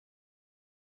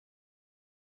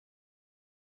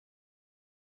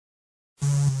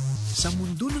Sa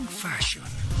mundo ng fashion,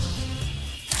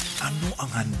 ano ang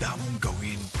handa mong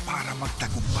gawin para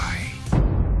magtagumpay?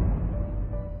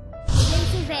 Yan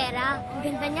si Vera. Ang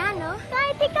ganda niya, no?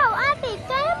 Kahit ikaw, ate,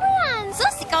 kaya mo yan.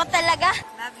 Sus, ikaw talaga.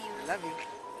 Love you. Love you.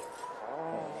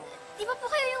 Di ba po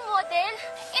kayo yung model?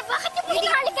 Eh, bakit niyo po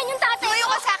hinahalikan yung tatay? Tumayo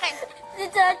ka sa akin. Si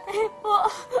tatay po.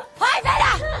 Hoy,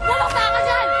 Vera! Bumaba ka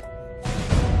dyan!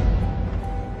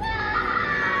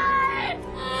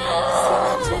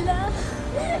 Angela!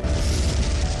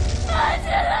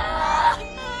 Angela!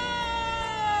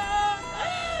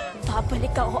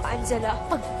 Babalik ako, Angela.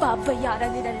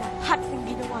 Pagbabayaran nila lahat ng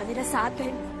ginawa nila sa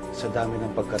atin. Sa dami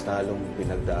ng pagkatalong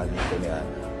pinagdaanan ko ni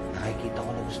Ana, nakikita ko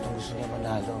na gustong-gusto niya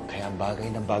manalo. Kaya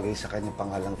bagay na bagay sa kanyang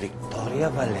pangalang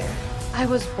Victoria Valer. I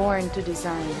was born to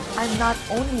design. I'm not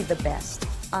only the best,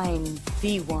 I'm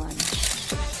the one.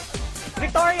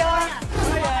 Victoria!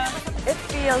 It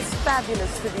feels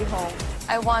fabulous to be home.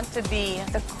 I want to be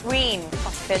the queen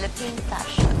of Philippine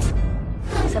fashion.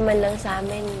 Sa man lang sa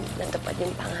amin, natupad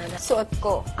yung pangarap. Suot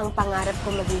ko ang pangarap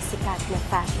ko maging sikat na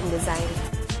fashion designer.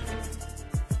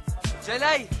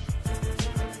 Jelay!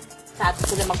 Sa atin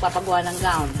sila magpapagawa ng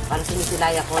gown para sa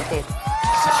Misilaya Cotes.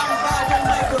 Saan bagay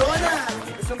may corona?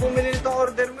 Gusto mong bumili nitong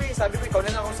order mo eh. Sabi ko, ikaw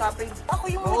na lang kausapin. Ako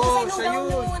yung Oo, design ng siya gown yun.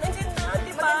 mo. Ang ganda,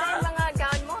 di ba? Maganda yung mga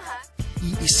gown mo, ha?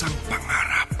 Iisang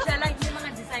pangarap. Siya lang yung mga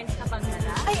designs ka bang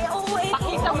nala? Ay, oo, eh.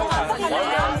 Pakita mo nga sa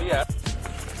kanila.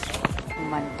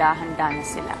 Mandahanda na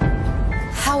sila.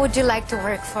 How would you like to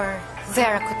work for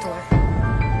Vera Couture?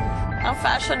 Ang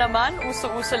fashion naman,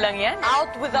 uso-uso lang yan.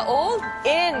 Out with the old,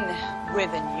 in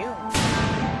with the new.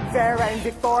 Vera and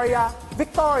Victoria,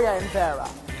 Victoria and Vera.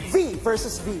 V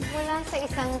versus V. Mula sa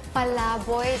isang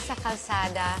palaboy sa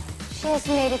kalsada, she has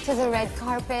made it to the red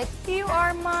carpet. You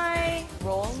are my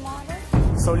role model.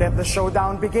 So let the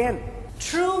showdown begin.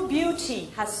 True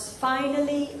beauty has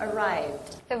finally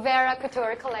arrived. The Vera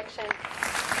Couture collection.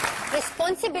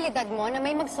 Responsibilidad mo na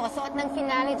may magsusuot ng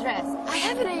finale dress. I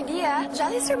have an idea.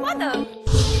 Jolly's your model.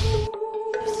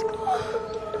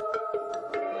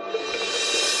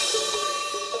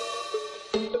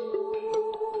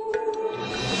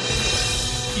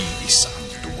 Iisang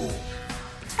dugo.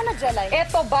 Ano, Jelay?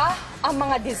 Ito ba ang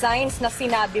mga designs na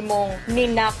sinabi mong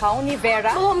ninakaw ni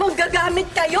Vera? Oo, magagamit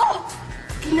kayo!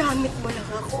 Ginamit mo lang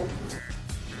ako.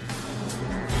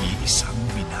 Iisang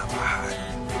minamahal.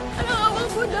 Tulungan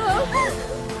mo na!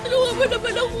 Tulungan mo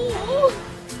naman ako!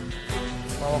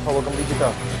 Mama, huwag kang bigita.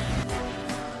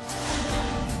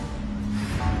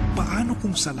 Paano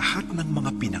kung sa lahat ng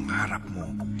mga pinangarap mo,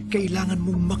 kailangan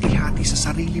mong makihati sa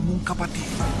sarili mong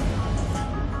kapatid?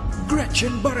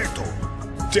 Gretchen Barreto,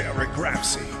 Derek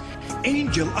Ramsey,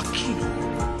 Angel Aquino,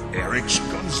 Eric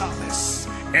Gonzalez,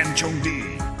 Enchong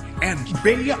D, and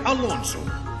Bea Alonso.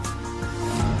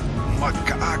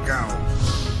 Magkaagaw,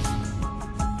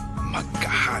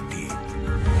 magkahati,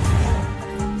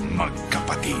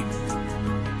 magkapatid.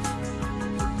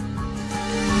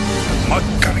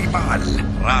 Magkaribal,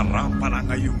 rarampa na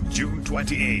ngayong June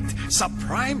 28 sa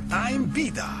Primetime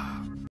Bida.